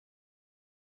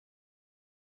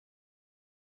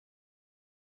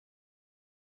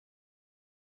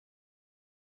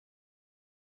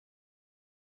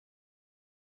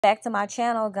Back to my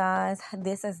channel, guys.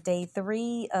 This is day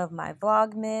 3 of my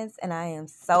vlogmas, and I am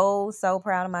so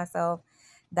proud of myself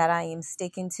that I am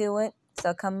sticking to it.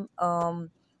 So come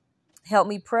help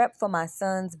me prep for my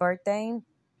son's birthday.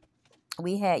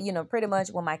 We had, pretty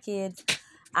much with my kids,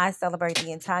 I celebrate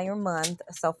the entire month.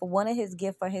 So for one of his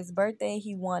gifts for his birthday,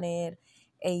 he wanted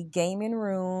a gaming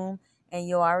room, and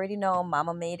you already know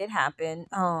Mama made it happen.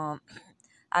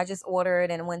 I just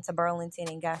ordered and went to Burlington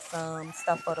and got some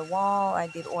stuff for the wall. I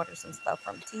did order some stuff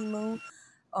from Temu.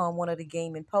 One of the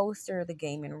gaming poster, the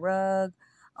gaming rug.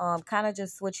 Kind of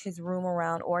just switched his room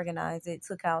around, organized it,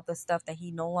 took out the stuff that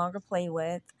he no longer play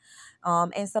with,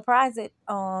 and surprise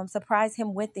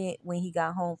him with it when he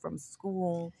got home from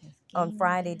school on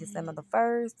Friday, December the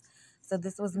 1st. So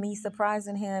this was me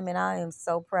surprising him, and I am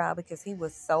so proud because he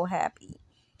was so happy,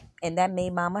 and that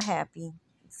made Mama happy.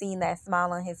 Seeing that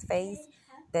smile on his face.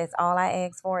 That's all I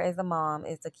ask for as a mom,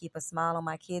 is to keep a smile on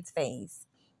my kid's face.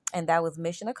 And that was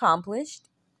mission accomplished.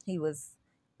 He was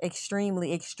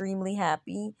extremely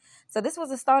happy. So this was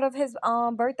the start of his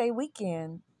birthday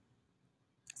weekend.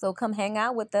 So come hang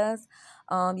out with us.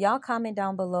 Y'all comment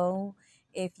down below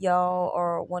if y'all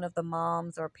are one of the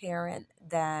moms or parent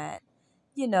that,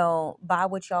 buy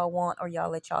what y'all want, or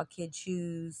y'all let y'all kid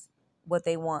choose what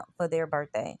they want for their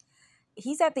birthday.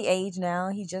 He's at the age now,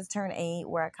 he just turned 8,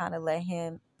 where I kind of let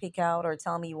him pick out or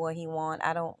tell me what he want.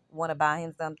 I don't want to buy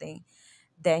him something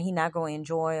that he not going to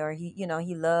enjoy, or he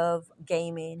loves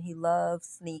gaming, he loves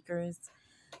sneakers.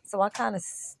 So I kind of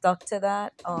stuck to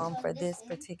that for this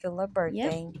particular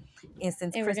birthday. Yep. And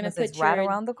since Christmas is right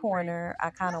around the corner, I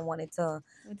kind of wanted to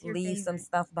leave some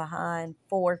stuff behind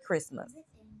for Christmas.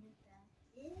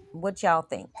 What y'all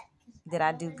think? Did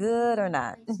I do good or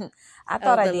not? I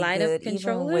thought I did good,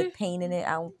 even with painting it.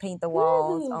 I paint the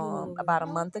walls about a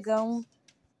month ago.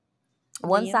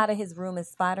 One side of his room is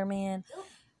Spider-Man.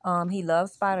 He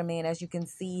loves Spider-Man. As you can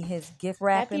see, his gift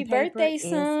wrapping paper is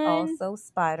also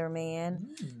Spider-Man.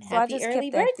 So I just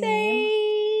kept that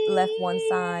theme. Left one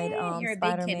side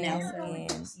Spider-Man,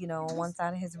 and one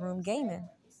side of his room gaming.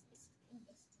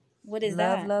 What is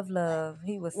that? Love.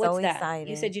 He was so excited.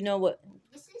 You said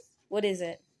what is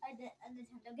it? A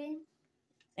Nintendo game.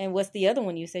 And what's the other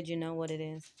one? You said you know what it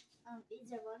is. Is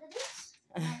there one of this?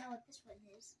 I don't know what this one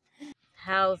is.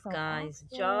 House, guys.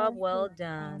 Job well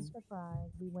done.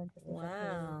 We went to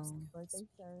wow. Birthday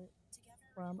shirt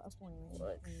from a friend.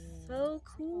 Looks so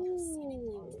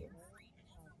cool.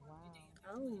 Wow.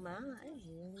 Oh my. I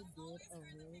really did a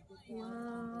really good job.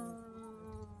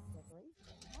 Wow.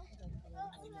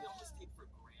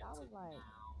 I was like,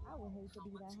 I would hate to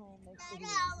be at home next to this,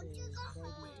 baby.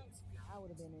 I would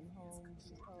have been in home.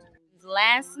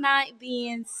 Last night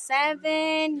being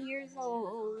 7 years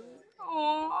old.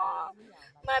 Aww.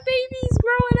 My baby's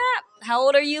growing up. How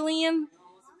old are you, Liam?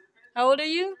 How old are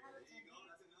you?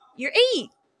 You're 8.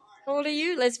 How old are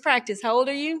you? Let's practice. How old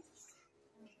are you?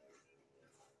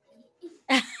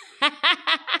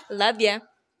 Love ya.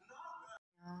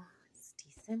 It's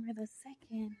December the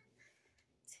 2nd.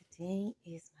 Today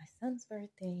is my son's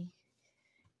birthday,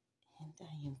 and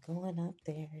I am going up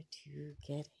there to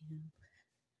get him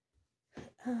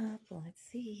up. Let's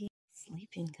see.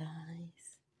 Sleeping,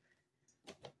 guys.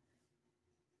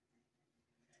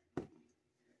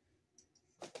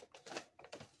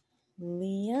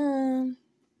 Liam,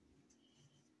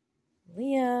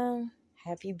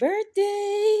 happy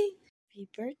birthday. Happy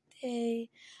birthday.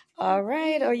 All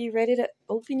right, are you ready to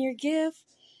open your gift?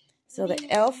 So the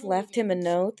elf left him a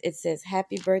note. It says,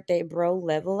 happy birthday, bro,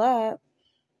 level up.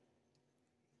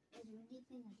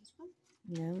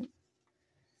 No.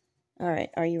 All right,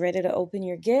 are you ready to open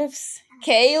your gifts?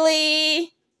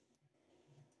 Kaylee!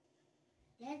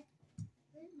 Dad,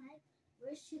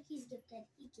 where's Shuki's gift that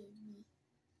he gave me?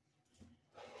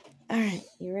 All right,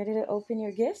 you ready to open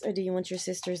your gifts, or do you want your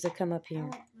sisters to come up here? I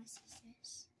want my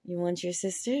sisters. You want your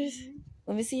sisters? Mm-hmm.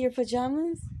 Let me see your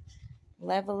pajamas.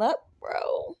 Level up,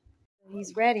 bro.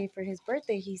 He's ready for his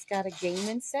birthday. He's got a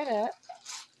gaming setup.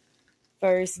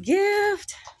 First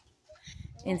gift.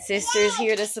 And sister's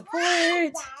here to support.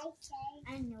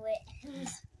 I knew it.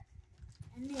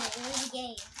 I knew it. was a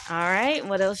game. All right,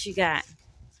 what else you got?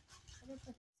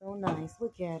 So nice.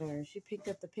 Look at her. She picked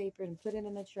up the paper and put it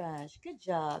in the trash. Good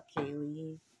job,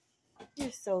 Kaylee.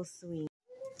 You're so sweet.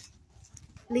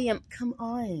 Liam, come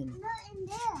on. Not in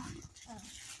there. Oh.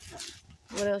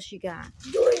 What else you got?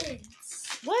 Jordans.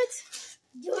 What?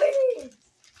 Jordans.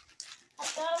 I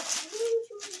thought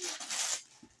Jordans.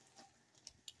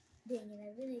 Dang it,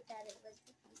 I really thought it was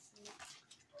the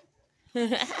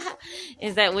PC.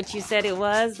 Is that what you said it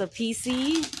was? The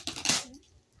PC?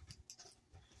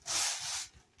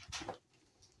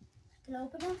 Can I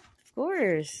open them? Of course.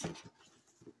 first?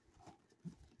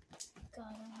 God,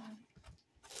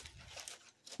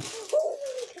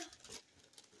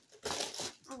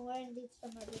 I'm wearing these for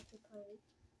my birthday party.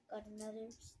 Got another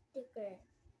sticker.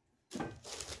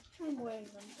 I'm wearing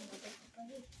them for my birthday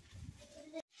party.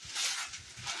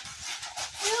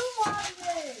 New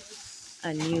monitors.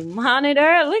 A new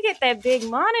monitor. Look at that big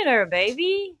monitor,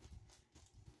 baby.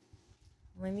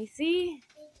 Let me see.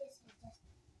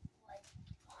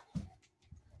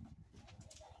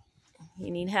 You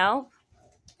need help?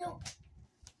 No.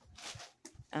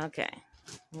 Okay.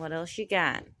 What else you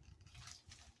got? I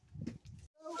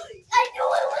knew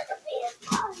it was a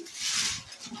PS5.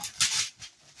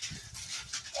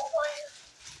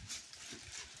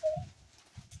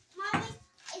 Mommy,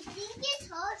 I think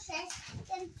it's all says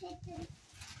and pictures.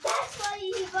 That's why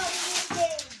you got me this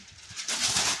game.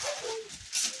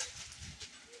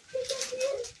 It's a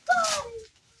PS5.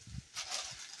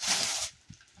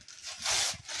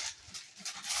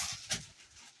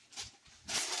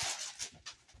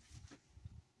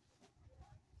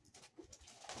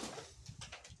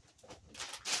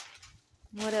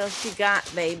 What else you got,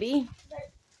 baby?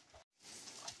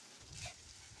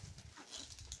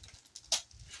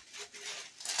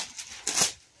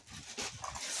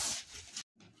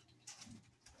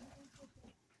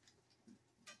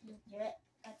 Drip.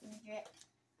 Got some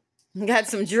drip. Got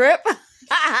some drip?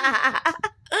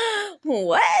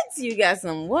 What? You got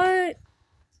some what?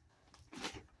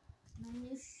 My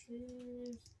new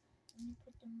shoes. Let me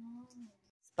put them on.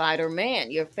 Spider-Man,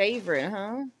 your favorite,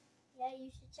 huh? Yeah, you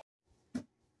should check.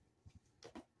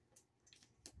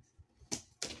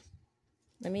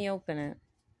 Let me open it.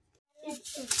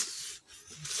 It's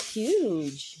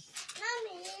Huge.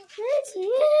 Mommy, it's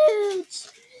huge.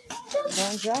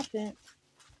 Don't drop it.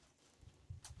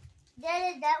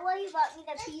 Dad, is that why you bought me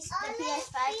the PS5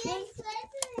 thing?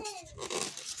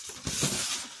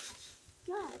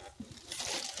 God.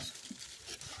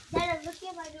 Dad, look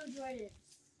at my new Jordans.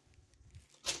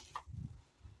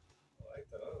 I like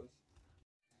those.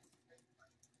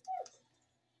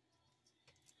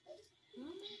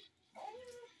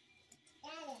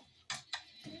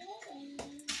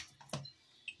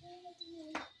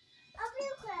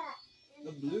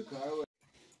 The blue car.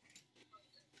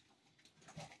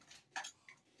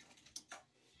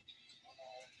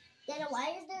 Dad, why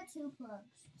is there two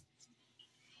plugs?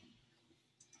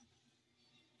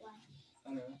 Why? I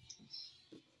don't know.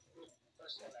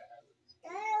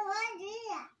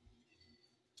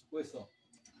 Whistle.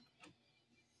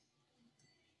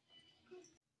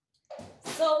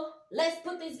 So let's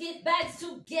put these gift bags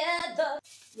together.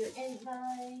 You're in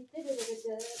my.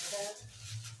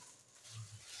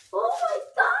 Oh my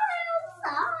God, I'm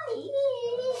sorry.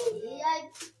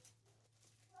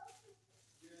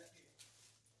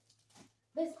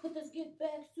 Let's put these gift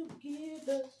bags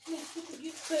together. Let's put the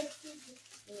gift bags together.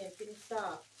 Yeah, can you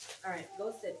stop? All right,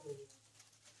 go sit, please.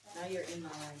 Now you're in my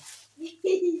life.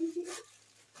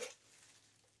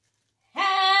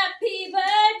 Happy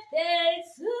birthday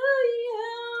to you.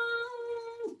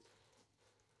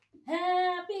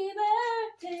 Happy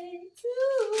birthday to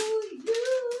you.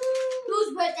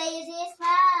 Whose birthday is this?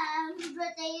 Mine. Whose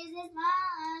birthday is this?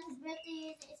 Mine. Whose birthday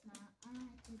is this? Mine.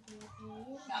 Whose birthday is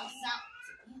this?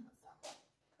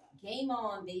 Game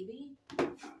on, baby.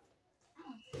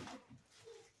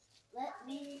 Let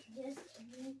me just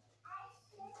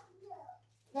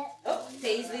Oh,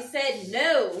 Paisley said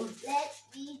no. let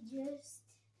me just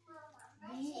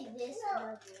be this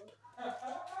level.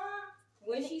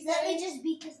 What she Let said? me just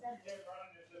beat this level.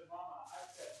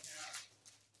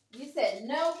 You said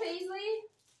no, Paisley?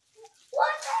 What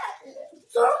the?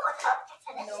 Throw it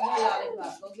up. No more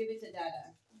lollipop. Go give it to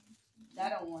Dada.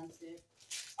 Dada wants it.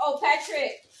 Oh,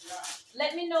 Patrick.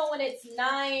 Let me know when it's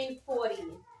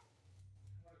 9:40.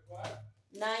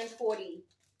 9:40.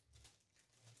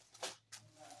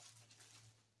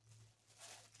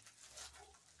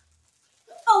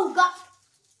 Oh God!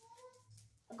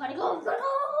 I gotta go. I gotta go.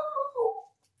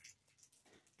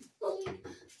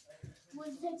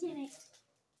 What's Titanic?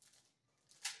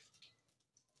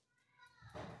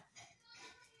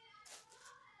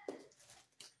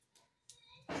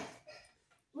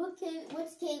 What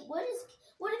is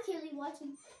Kaylee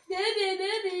watching?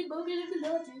 Baby, Bobby is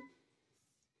watching.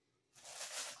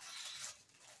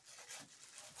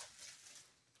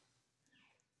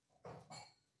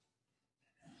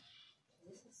 Is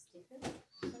this a sticker? Let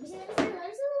me see. Let me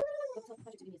see. Go tell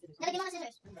Patrick to give me a scissors. No, give me my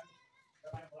scissors.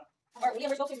 All right, William,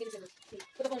 we're supposed to give you scissors.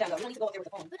 Put the phone down, though. You don't need to go up there with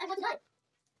the phone. But I want to die.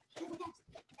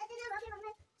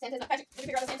 Santa's not. Patrick, did you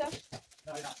figure out the Santa?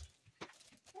 No, you're not.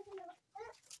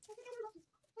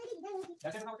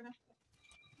 That Santa's not working now?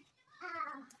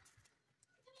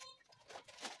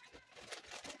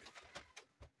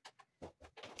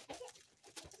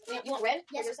 You want red?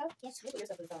 Yes. For your stuff? Yes. Put your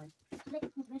stuff in the car.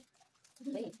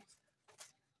 Wait.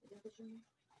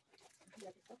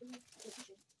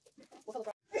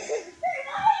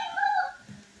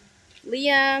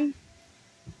 Liam.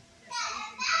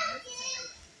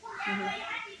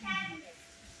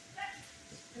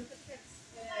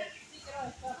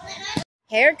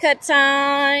 Haircut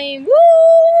time.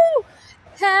 Woo!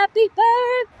 Happy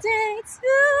birthday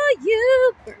to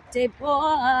you, birthday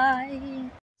boy.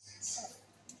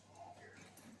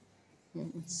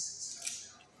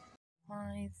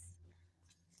 Nice.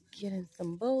 Getting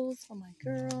some bows for my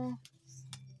girl.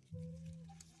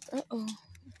 Uh-oh.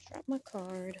 Dropped my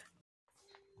card.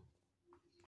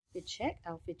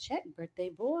 Outfit check, birthday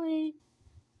boy.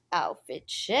 Outfit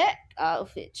check.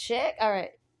 All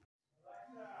right.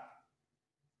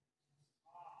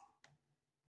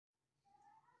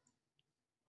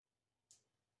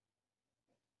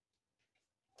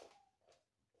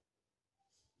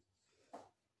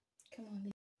 Come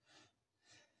on,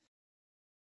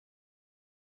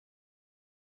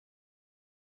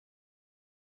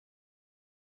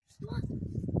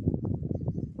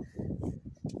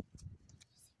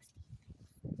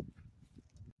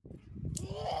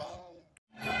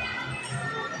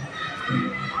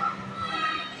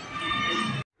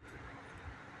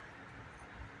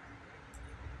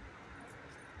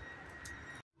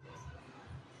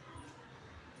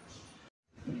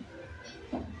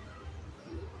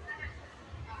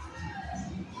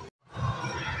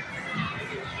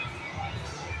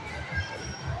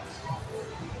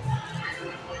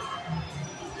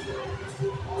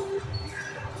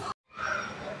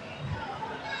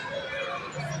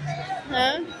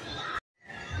 huh?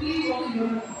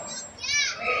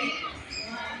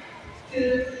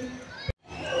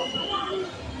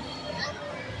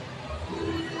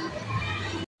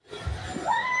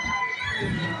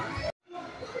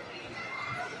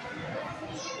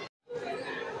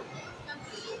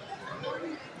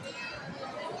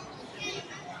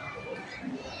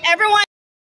 Everyone.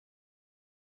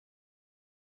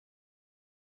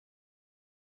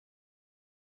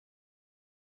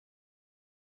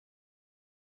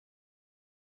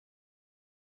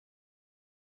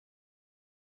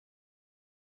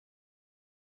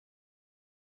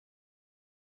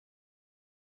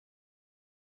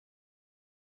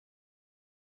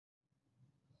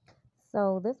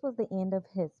 So this was the end of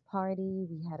his party.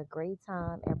 We had a great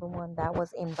time. Everyone that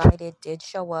was invited did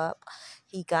show up.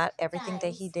 He got everything that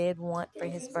he did want for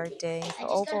his birthday. So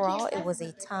overall, it was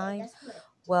a time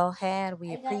well had.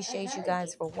 We appreciate you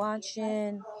guys for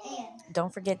watching.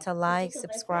 Don't forget to like,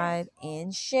 subscribe,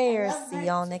 and share. See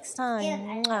y'all next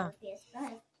time. Mwah.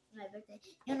 My birthday.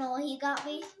 You know what he got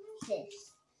me?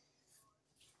 This.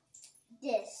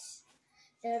 This.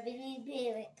 So I've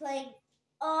been playing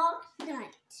all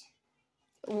night.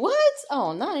 What?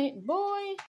 All night,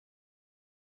 boy.